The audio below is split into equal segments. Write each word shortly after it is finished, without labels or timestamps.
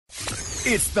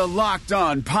It's the Locked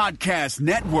On Podcast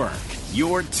Network,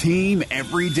 your team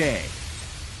every day.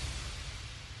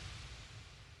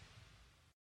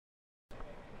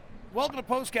 Welcome to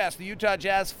POSTCAST. The Utah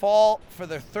Jazz fall for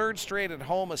their third straight at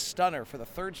home, a stunner. For the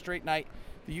third straight night,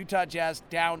 the Utah Jazz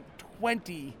down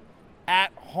 20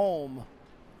 at home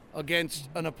against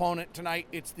an opponent tonight.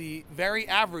 It's the very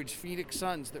average Phoenix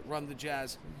Suns that run the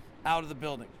Jazz out of the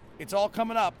building. It's all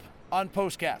coming up on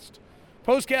POSTCAST.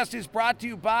 POSTCAST is brought to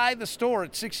you by The Store at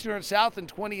 1600 South and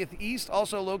 20th East,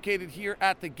 also located here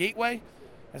at the Gateway,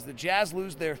 as the Jazz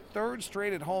lose their third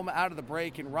straight at home out of the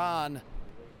break. And Ron,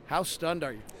 how stunned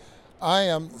are you? I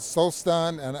am so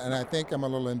stunned, and I think I'm a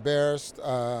little embarrassed.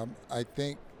 I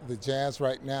think the Jazz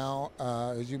right now,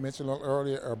 as you mentioned a little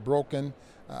earlier, are broken.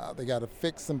 They got to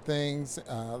fix some things.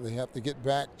 They have to get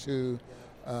back to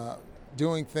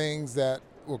doing things that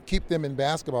will keep them in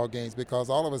basketball games, because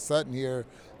all of a sudden here,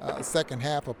 second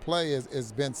half of play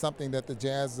has been something that the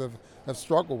Jazz have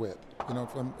struggled with,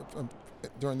 from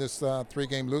during this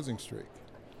three-game losing streak.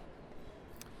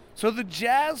 So the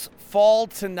Jazz fall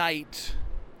tonight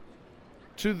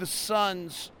to the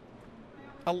Suns,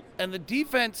 and the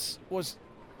defense was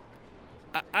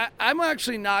I'm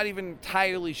actually not even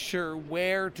entirely sure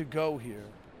where to go here,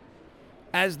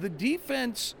 as the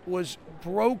defense was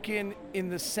broken in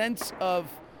the sense of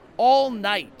all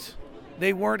night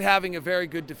they weren't having a very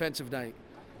good defensive night,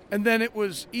 and then it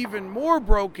was even more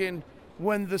broken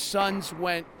when the Suns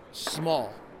went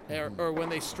small or when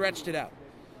they stretched it out.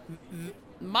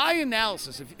 My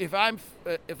analysis, if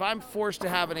I'm forced to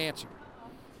have an answer,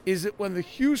 is that when the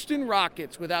Houston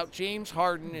Rockets, without James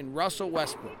Harden and Russell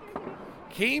Westbrook,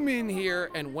 came in here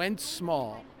and went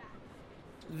small,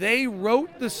 they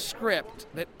wrote the script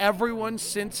that everyone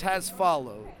since has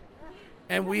followed,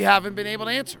 and we haven't been able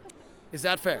to answer. Is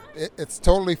that fair? It's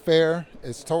totally fair.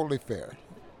 It's totally fair.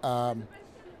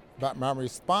 But my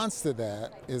response to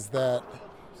that is that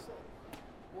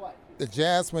the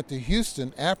Jazz went to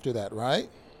Houston after that, right?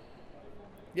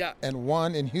 Yeah. And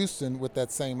won in Houston with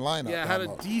that same lineup. Yeah, had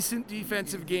a decent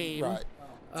defensive game. Right.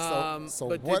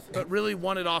 But really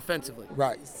won it offensively.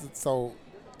 Right. So,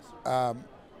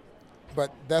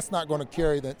 but that's not going to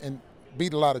carry and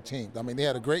beat a lot of teams. I mean, they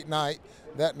had a great night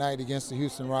that night against the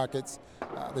Houston Rockets.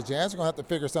 The Jazz are going to have to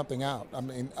figure something out. I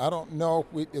mean, I don't know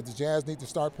if the Jazz need to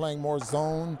start playing more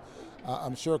zone.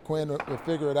 I'm sure Quinn will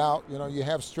figure it out. You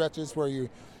have stretches where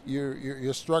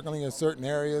you're struggling in certain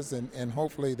areas, and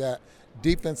hopefully that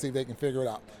defensively they can figure it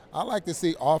out. I like to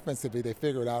see offensively they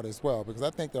figure it out as well, because I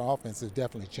think their offense has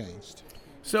definitely changed.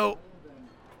 So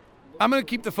I'm going to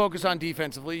keep the focus on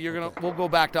defensively. We'll go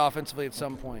back to offensively at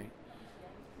some point.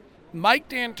 Mike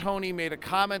D'Antoni made a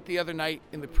comment the other night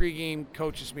in the pregame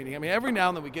coaches meeting. I mean, every now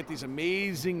and then we get these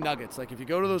amazing nuggets. Like if you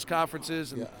go to those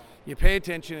conferences and you pay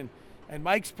attention, and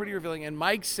Mike's pretty revealing. And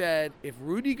Mike said, if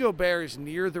Rudy Gobert is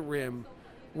near the rim,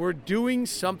 we're doing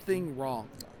something wrong.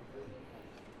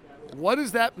 What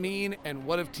does that mean, and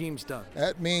what have teams done?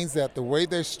 That means that the way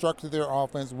they structure their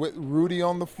offense with Rudy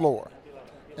on the floor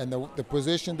and the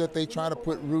position that they try to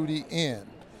put Rudy in,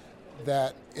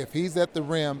 that if he's at the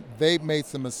rim, they've made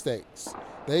some mistakes.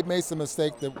 They've made some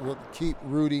mistakes that will keep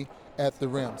Rudy at the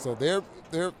rim. So their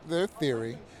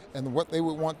theory and what they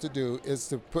would want to do is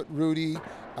to put Rudy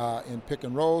in pick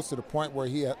and rolls to the point where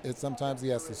sometimes he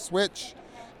has to switch,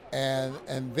 and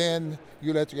then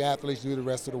you let your athletes do the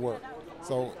rest of the work.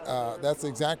 So that's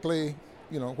exactly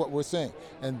what we're seeing.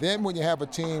 And then when you have a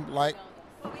team like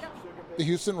the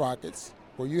Houston Rockets,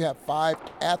 where you have 5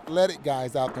 athletic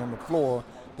guys out there on the floor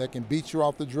that can beat you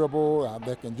off the dribble,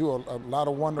 that can do a lot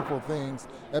of wonderful things,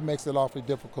 that makes it awfully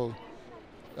difficult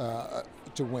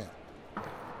to win.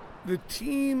 The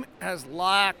team has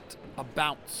lacked a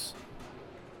bounce.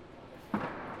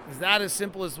 Is that as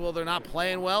simple as, well, they're not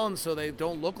playing well and so they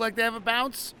don't look like they have a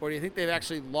bounce? Or do you think they've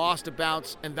actually lost a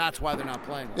bounce and that's why they're not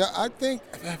playing well? Yeah, I think,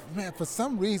 man, for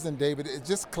some reason, David, it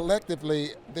just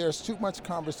collectively, there's too much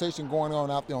conversation going on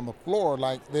out there on the floor.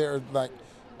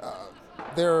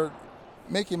 They're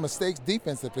making mistakes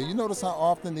defensively. You notice how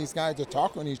often these guys are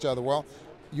talking to each other. Well,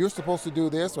 you're supposed to do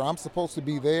this, or I'm supposed to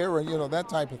be there, or, that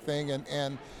type of thing.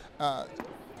 And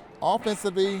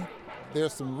offensively,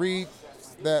 there's some reads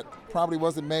that probably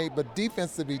wasn't made, but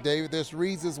defensively, David, there's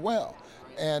reads as well.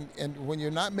 And when you're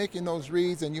not making those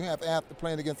reads and you have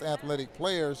playing against athletic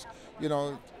players, you're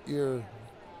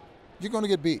going to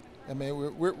get beat. I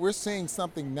mean, we're seeing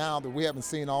something now that we haven't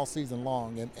seen all season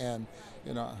long, and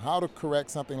how to correct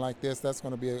something like this, that's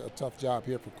going to be a tough job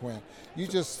here for Quinn. You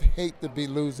just hate to be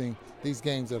losing these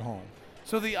games at home.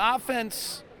 So the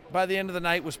offense by the end of the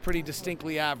night was pretty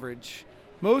distinctly average.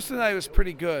 Most of the night was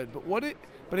pretty good,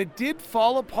 but but it did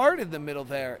fall apart in the middle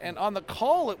there. And on the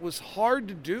call, it was hard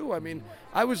to do. I mean,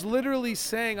 I was literally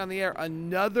saying on the air,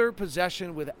 another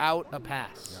possession without a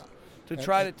pass to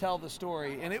try to tell the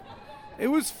story. And it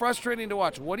was frustrating to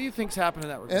watch. What do you think's happened in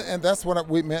that regard? And that's what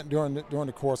we meant during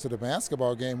the course of the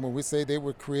basketball game when we say they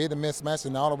would create a mismatch,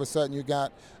 and all of a sudden you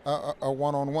got a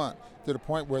one-on-one to the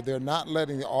point where they're not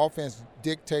letting the offense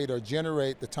dictate or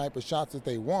generate the type of shots that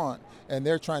they want, and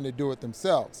they're trying to do it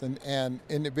themselves and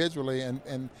individually,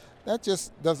 and that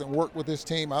just doesn't work with this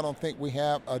team. I don't think we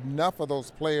have enough of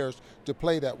those players to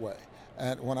play that way.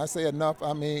 And when I say enough,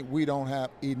 I mean we don't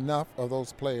have enough of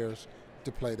those players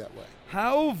to play that way.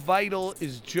 How vital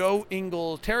is Joe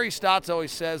Ingles? Terry Stotts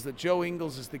always says that Joe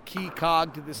Ingles is the key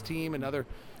cog to this team. Another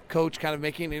coach kind of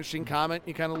making an interesting comment.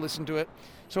 You kind of listen to it.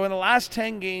 So in the last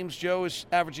 10 games, Joe is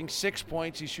averaging 6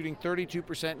 points. He's shooting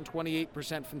 32% and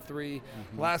 28% from three.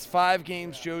 Mm-hmm. Last 5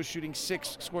 games, Joe's scoring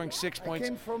 6 points.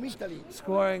 Came from Italy.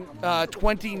 Scoring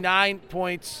 29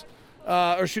 points,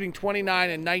 or shooting 29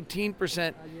 and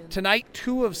 19%. Tonight,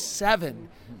 2 of 7.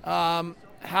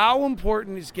 How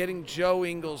important is getting Joe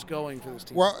Ingles going for this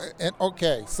team? Well,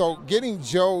 so getting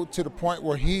Joe to the point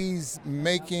where he's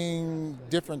making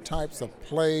different types of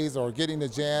plays or getting the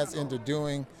Jazz into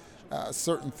doing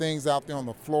certain things out there on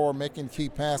the floor, making key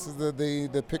passes,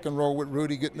 the pick and roll with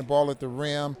Rudy, getting the ball at the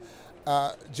rim.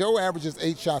 Joe averages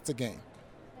 8 shots a game.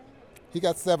 He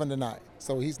got 7 tonight.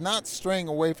 So he's not straying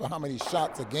away from how many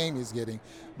shots a game he's getting,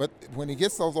 but when he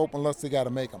gets those open looks, he got to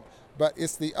make them. But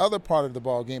it's the other part of the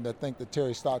ball game that I think that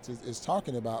Terry Stotts is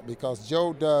talking about, because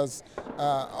Joe does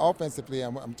offensively,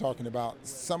 I'm talking about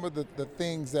some of the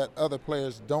things that other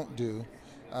players don't do.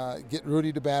 Get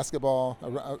Rudy the basketball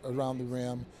around the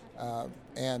rim,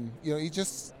 and he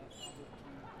just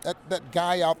that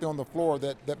guy out there on the floor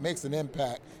that makes an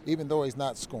impact even though he's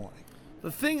not scoring.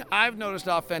 The thing I've noticed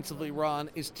offensively, Ron,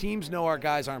 is teams know our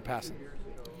guys aren't passing.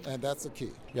 And that's the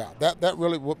key. Yeah, that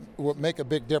really would make a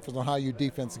big difference on how you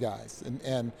defense guys,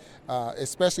 and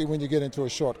especially when you get into a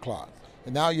short clock.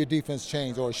 And now your defense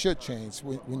change, or it should change,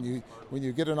 when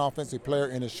you get an offensive player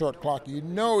in a short clock, he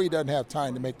doesn't have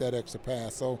time to make that extra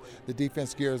pass. So the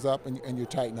defense gears up and you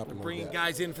tighten up a little bit. Bringing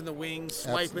guys in from the wings,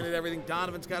 swiping at everything.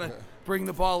 Donovan's got to bring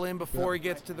the ball in before he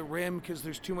gets to the rim because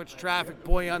there's too much traffic.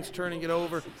 Boyan's turning it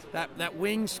over. That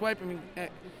wing swipe, I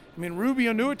mean,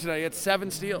 Rubio knew it today. He had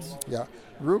 7 steals. Yeah,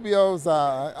 Rubio's.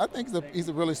 I think he's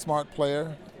a really smart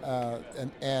player,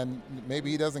 and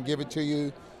maybe he doesn't give it to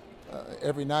you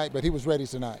every night, but he was ready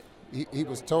tonight. He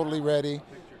was totally ready.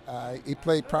 He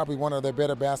played probably one of their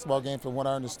better basketball games, from what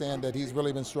I understand. That he's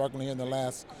really been struggling in the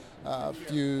last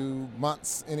few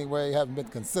months. Anyway, haven't been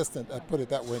consistent. I put it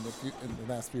that way in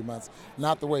the last few months.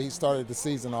 Not the way he started the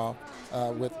season off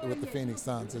with the Phoenix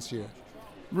Suns this year.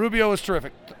 Rubio was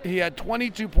terrific. He had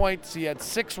 22 points. He had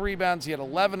 6 rebounds. He had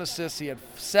 11 assists. He had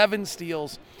 7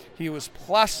 steals. He was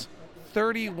plus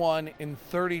 31 in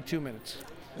 32 minutes.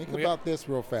 Think about this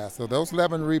real fast. So those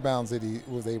 11 rebounds that he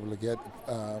was able to get.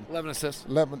 11 assists.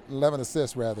 11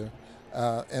 assists, rather.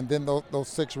 And then those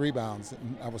 6 rebounds.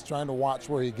 And I was trying to watch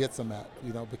where he gets them at,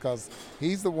 because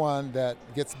he's the one that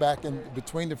gets back in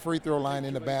between the free throw line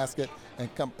and the basket and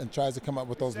tries to come up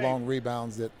with those long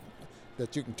rebounds that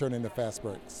you can turn into fast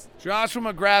breaks. Joshua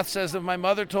McGrath says, if my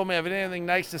mother told me I have anything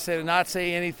nice to say, to not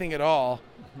say anything at all.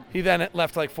 He then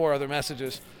left like 4 other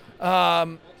messages.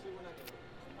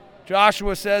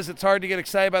 Joshua says it's hard to get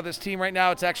excited about this team right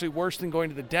now. It's actually worse than going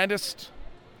to the dentist.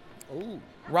 Ooh.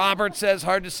 Robert says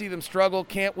hard to see them struggle.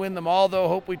 Can't win them all, though.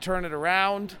 Hope we turn it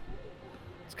around.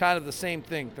 It's kind of the same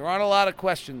thing. There aren't a lot of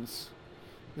questions.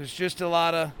 There's just a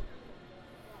lot of,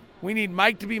 we need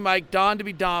Mike to be Mike, Don to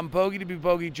be Dom, Bogey to be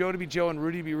Bogey, Joe to be Joe, and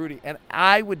Rudy to be Rudy. And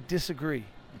I would disagree.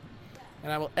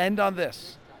 And I will end on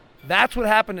this. That's what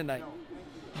happened tonight.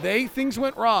 Things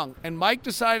went wrong, and Mike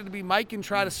decided to be Mike and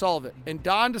try to solve it. And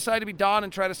Don decided to be Don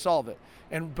and try to solve it.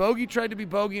 And Bogey tried to be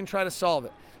Bogey and try to solve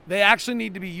it. They actually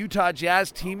need to be Utah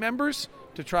Jazz team members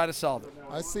to try to solve it.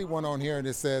 I see one on here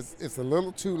that says it's a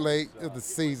little too late of the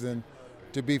season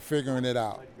to be figuring it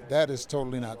out. That is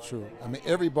totally not true. I mean,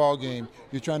 every ball game,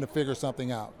 you're trying to figure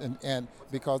something out. And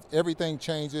because everything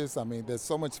changes, I mean, there's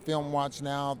so much film watch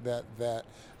now that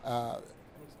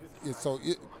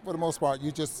for the most part,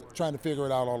 you're just trying to figure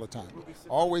it out all the time.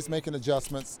 Always making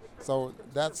adjustments. So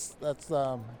that's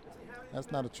not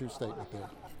a true statement there.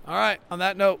 All right. On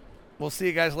that note, we'll see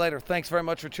you guys later. Thanks very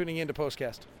much for tuning in to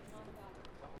POSTCAST.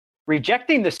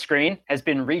 Rejecting the Screen has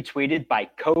been retweeted by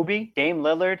Kobe, Dame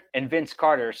Lillard, and Vince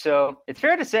Carter. So it's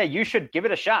fair to say you should give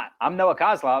it a shot. I'm Noah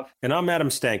Kozlov. And I'm Adam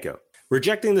Stanko.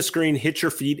 Rejecting the Screen hits your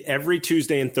feed every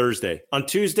Tuesday and Thursday. On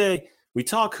Tuesday, We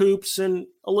talk hoops and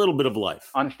a little bit of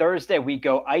life. On Thursday, we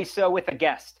go ISO with a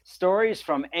guest. Stories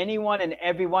from anyone and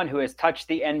everyone who has touched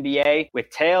the NBA with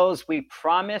tales we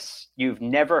promise you've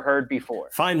never heard before.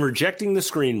 Find Rejecting the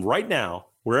Screen right now,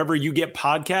 wherever you get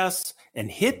podcasts,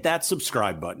 and hit that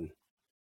subscribe button.